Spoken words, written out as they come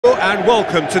And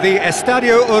welcome to the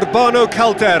Estadio Urbano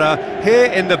Caldera here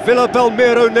in the Villa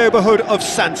Belmiro neighbourhood of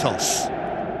Santos.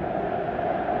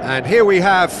 And here we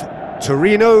have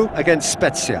Torino against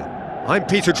Spezia. I'm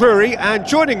Peter Drury, and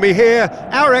joining me here,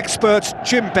 our expert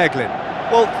Jim Beglin.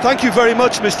 Well, thank you very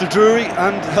much, Mr. Drury,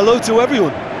 and hello to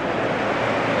everyone.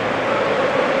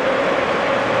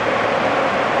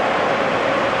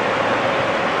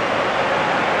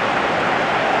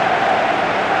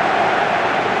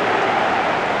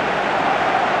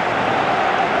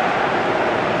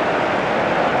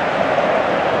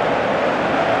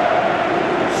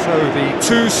 So the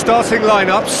two starting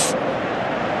lineups.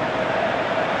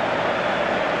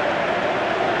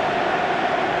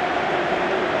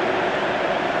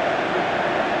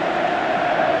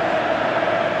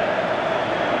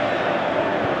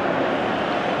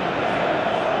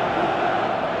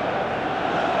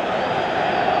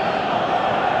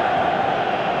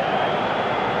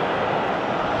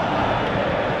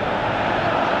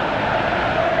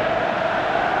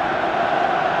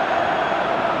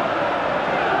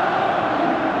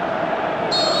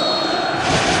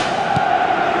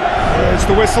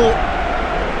 The whistle.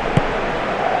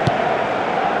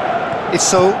 It's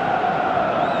so.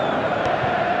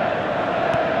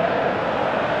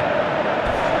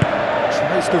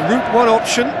 Tries the route one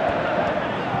option.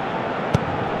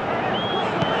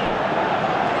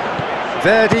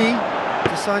 Verdi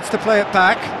decides to play it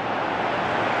back.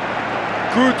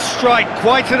 Good strike,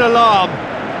 quite an alarm.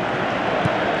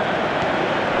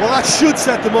 Well, that should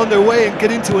set them on their way and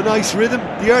get into a nice rhythm.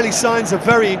 The early signs are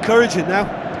very encouraging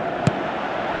now.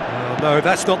 No,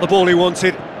 that's not the ball he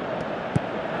wanted.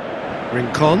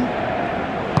 Rincon.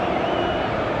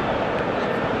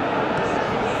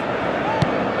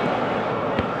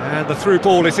 And the through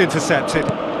ball is intercepted.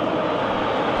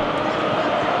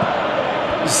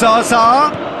 Zaza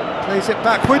plays it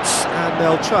backwards, and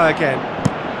they'll try again.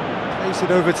 Plays it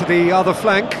over to the other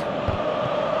flank.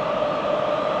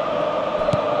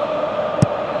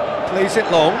 Plays it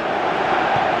long.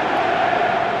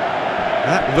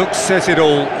 That look says it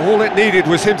all. All it needed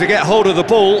was him to get hold of the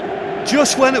ball.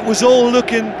 Just when it was all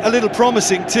looking a little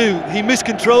promising too. He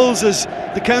miscontrols as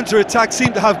the counter-attack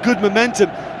seemed to have good momentum.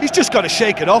 He's just got to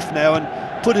shake it off now and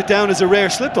put it down as a rare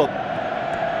slip-up.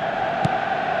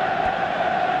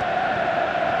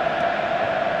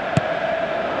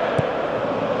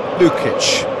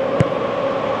 Lukic.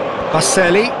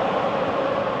 Baselli.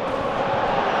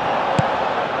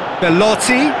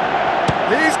 Bellotti.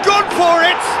 He's gone for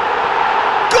it!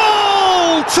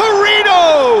 Goal!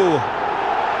 Torino!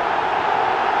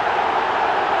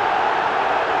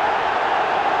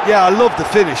 Yeah, I love the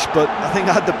finish, but I think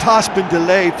had the pass been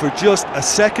delayed for just a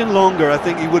second longer, I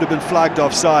think he would have been flagged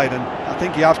offside, and I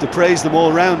think you have to praise them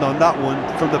all round on that one,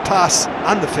 from the pass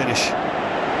and the finish.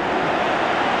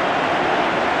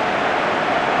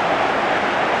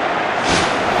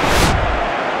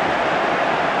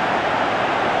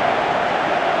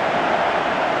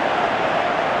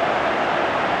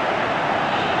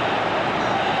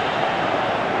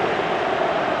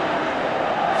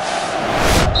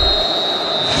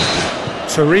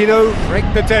 Torino break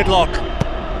the deadlock.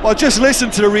 Well, just listen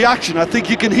to the reaction. I think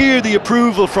you can hear the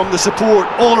approval from the support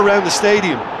all around the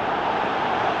stadium.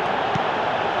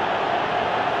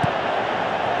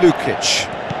 Lukic.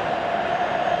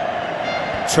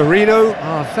 Torino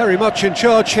are very much in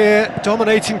charge here,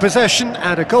 dominating possession,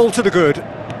 and a goal to the good.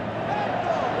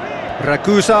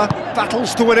 Ragusa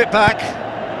battles to win it back.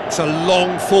 It's a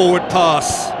long forward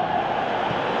pass.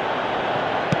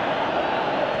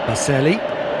 Baselli.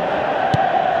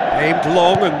 Aimed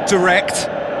long and direct.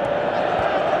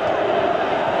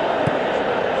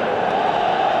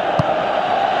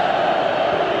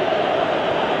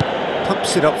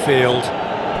 Pumps it upfield.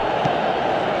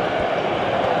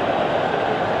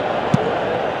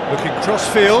 Looking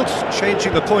cross-field,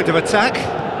 changing the point of attack.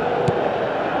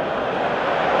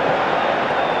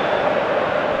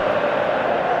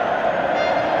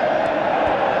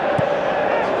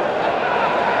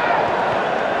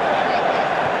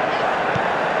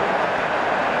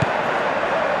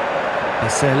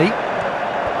 Baselli.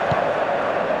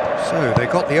 So they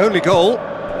got the only goal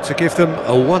to give them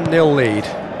a 1-0 lead.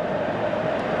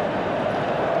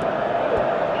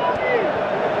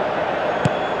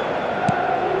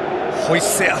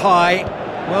 Hoists it high,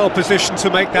 well positioned to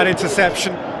make that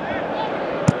interception.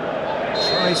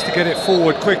 Tries to get it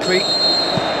forward quickly.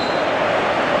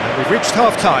 And we've reached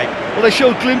half-time. Well, they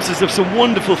showed glimpses of some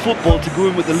wonderful football to go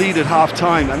in with the lead at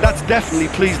half-time, and that's definitely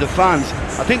pleased the fans.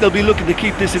 I think they'll be looking to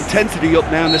keep this intensity up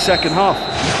now in the second half.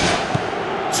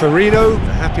 Torino,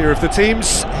 the happier of the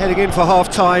teams, heading in for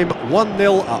half-time,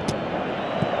 1-0 up.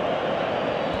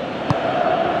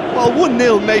 Well,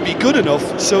 1-0 may be good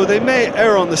enough, so they may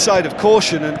err on the side of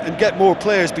caution and get more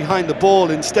players behind the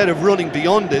ball instead of running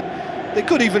beyond it. They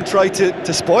could even try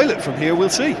to spoil it from here, we'll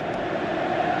see.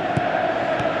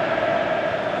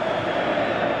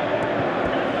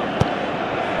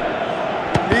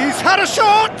 He's had a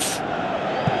shot!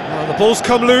 Well, the ball's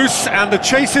come loose and the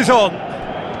chase is on.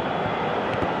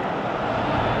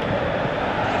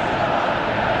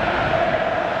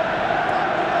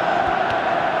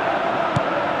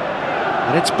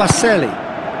 And it's Baselli.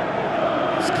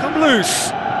 It's come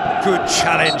loose. Good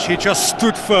challenge, he just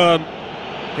stood firm.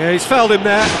 Yeah, he's fouled him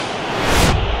there.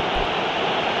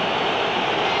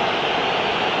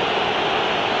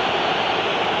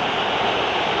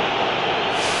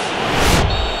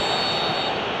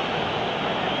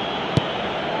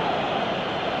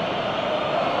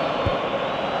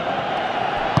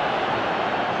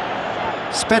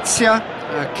 Spezia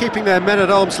keeping their men at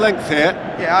arm's length here.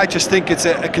 Yeah, I just think it's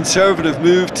a conservative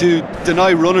move to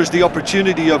deny runners the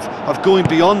opportunity of going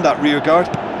beyond that rear guard.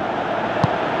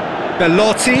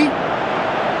 Belotti.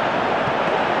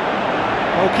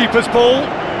 Goalkeeper's ball.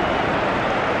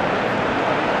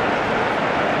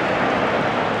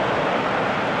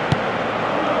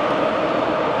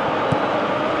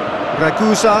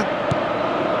 Ragusa.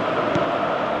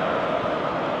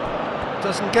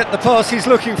 Doesn't get the pass he's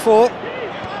looking for.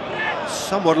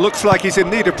 Someone looks like he's in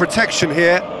need of protection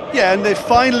here. Yeah, and they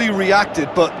finally reacted,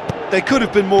 but they could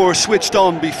have been more switched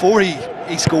on before he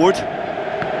scored.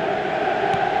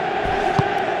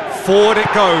 Forward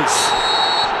it goes.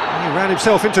 He ran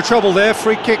himself into trouble there.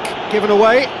 Free kick given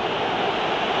away.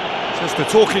 Just a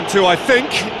talking to, I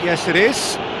think. Yes, it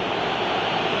is.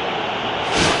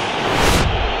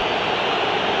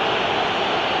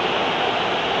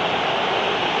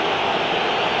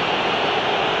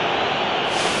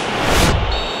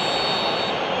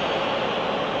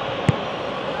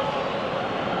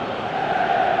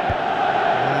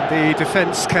 The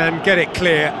defence can get it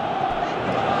clear.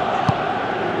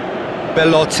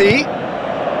 Belotti.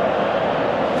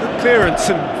 Good clearance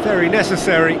and very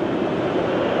necessary.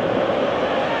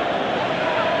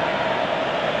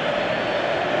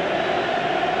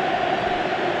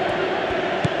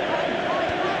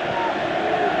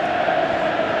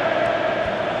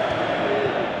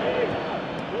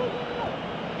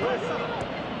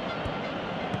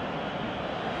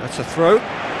 That's a throw.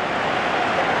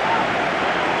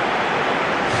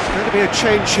 Going to be a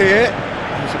change here.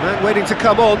 There's a man waiting to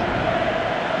come on.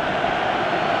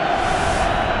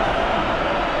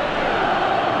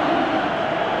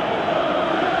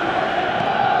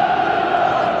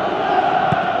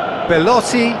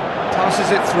 Belotti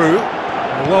passes it through.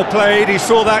 Well played, he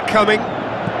saw that coming.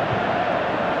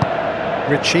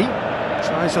 Ricci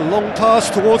tries a long pass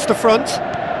towards the front.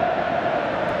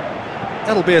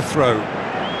 That'll be a throw.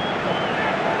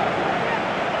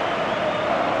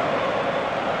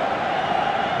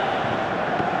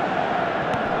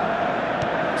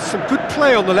 Some good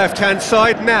play on the left-hand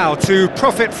side now to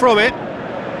profit from it.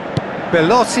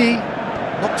 Belotti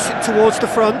knocks it towards the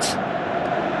front.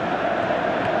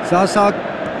 Zaza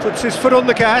puts his foot on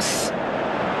the gas.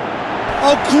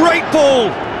 Oh, great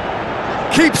ball!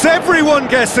 Keeps everyone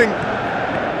guessing.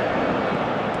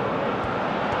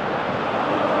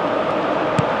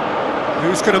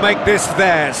 Who's going to make this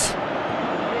theirs?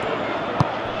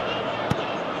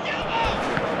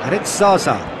 And it's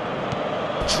Zaza.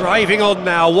 Driving on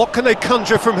now, what can they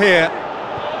conjure from here?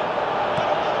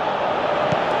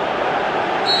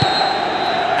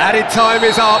 Added time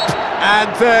is up,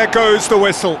 and there goes the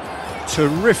whistle.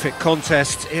 Terrific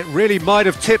contest, it really might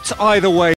have tipped either way.